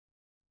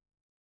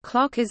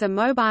Clock is a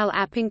mobile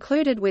app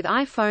included with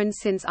iPhone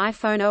since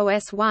iPhone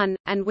OS 1,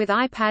 and with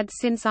iPad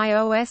since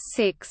iOS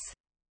 6.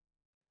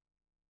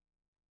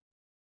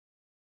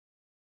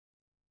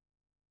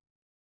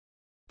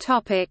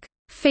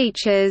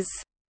 Features.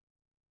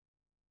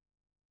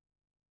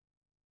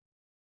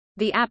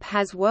 The app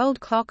has world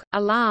clock,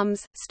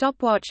 alarms,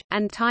 stopwatch,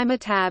 and timer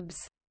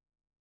tabs.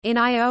 In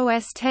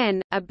iOS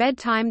 10, a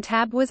bedtime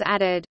tab was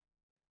added.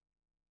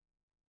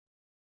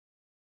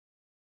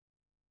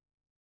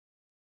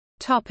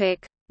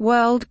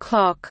 World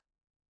clock.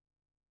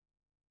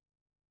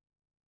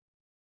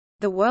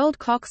 The world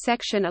clock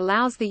section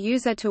allows the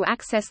user to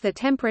access the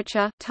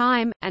temperature,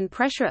 time, and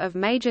pressure of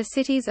major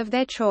cities of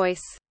their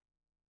choice.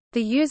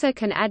 The user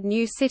can add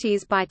new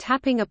cities by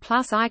tapping a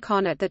plus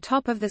icon at the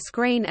top of the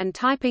screen and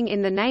typing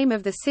in the name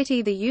of the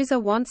city the user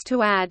wants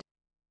to add.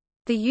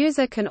 The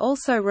user can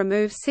also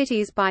remove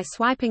cities by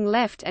swiping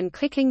left and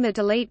clicking the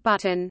delete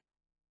button.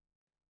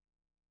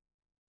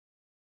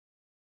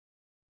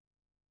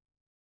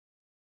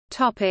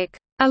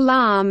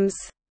 Alarms.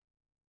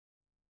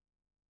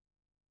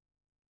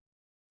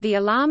 The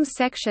Alarms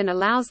section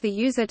allows the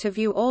user to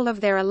view all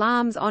of their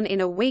alarms on in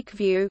a week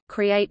view,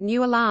 create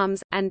new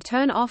alarms, and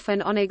turn off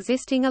and on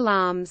existing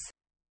alarms.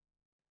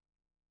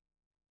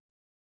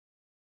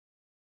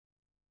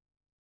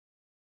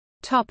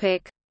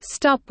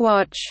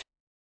 Stopwatch.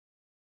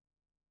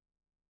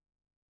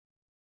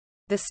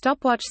 The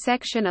stopwatch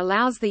section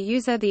allows the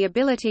user the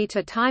ability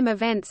to time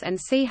events and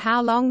see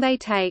how long they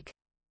take.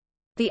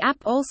 The app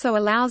also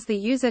allows the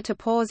user to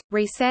pause,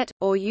 reset,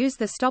 or use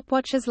the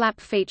stopwatch's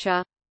lap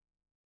feature.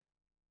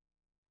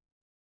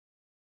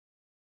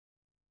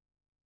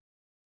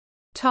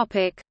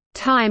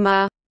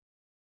 Timer.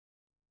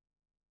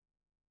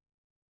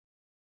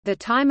 The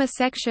timer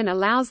section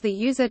allows the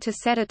user to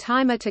set a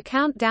timer to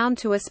count down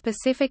to a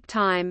specific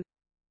time.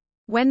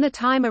 When the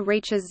timer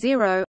reaches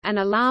 0, an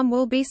alarm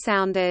will be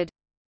sounded.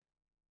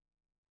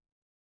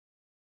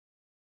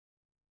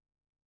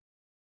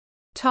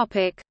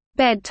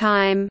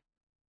 Bedtime.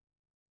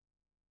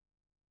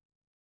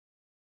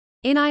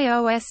 In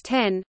iOS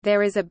 10,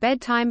 there is a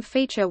bedtime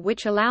feature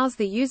which allows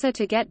the user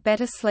to get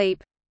better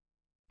sleep.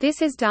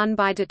 This is done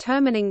by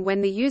determining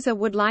when the user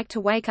would like to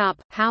wake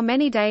up, how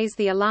many days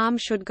the alarm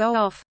should go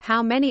off,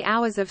 how many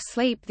hours of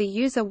sleep the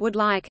user would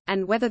like,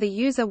 and whether the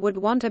user would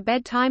want a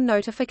bedtime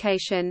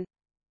notification.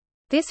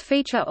 This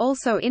feature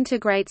also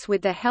integrates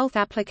with the health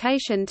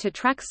application to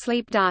track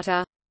sleep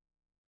data.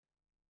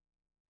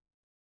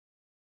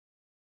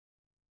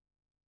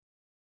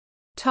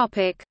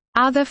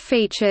 Other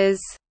features.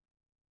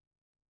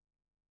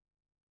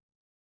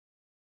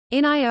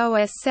 In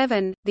iOS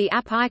 7, the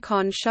app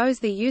icon shows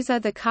the user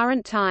the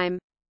current time.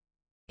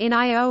 In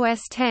iOS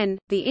 10,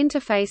 the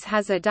interface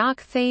has a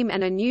dark theme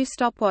and a new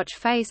stopwatch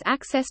face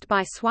accessed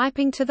by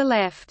swiping to the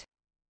left.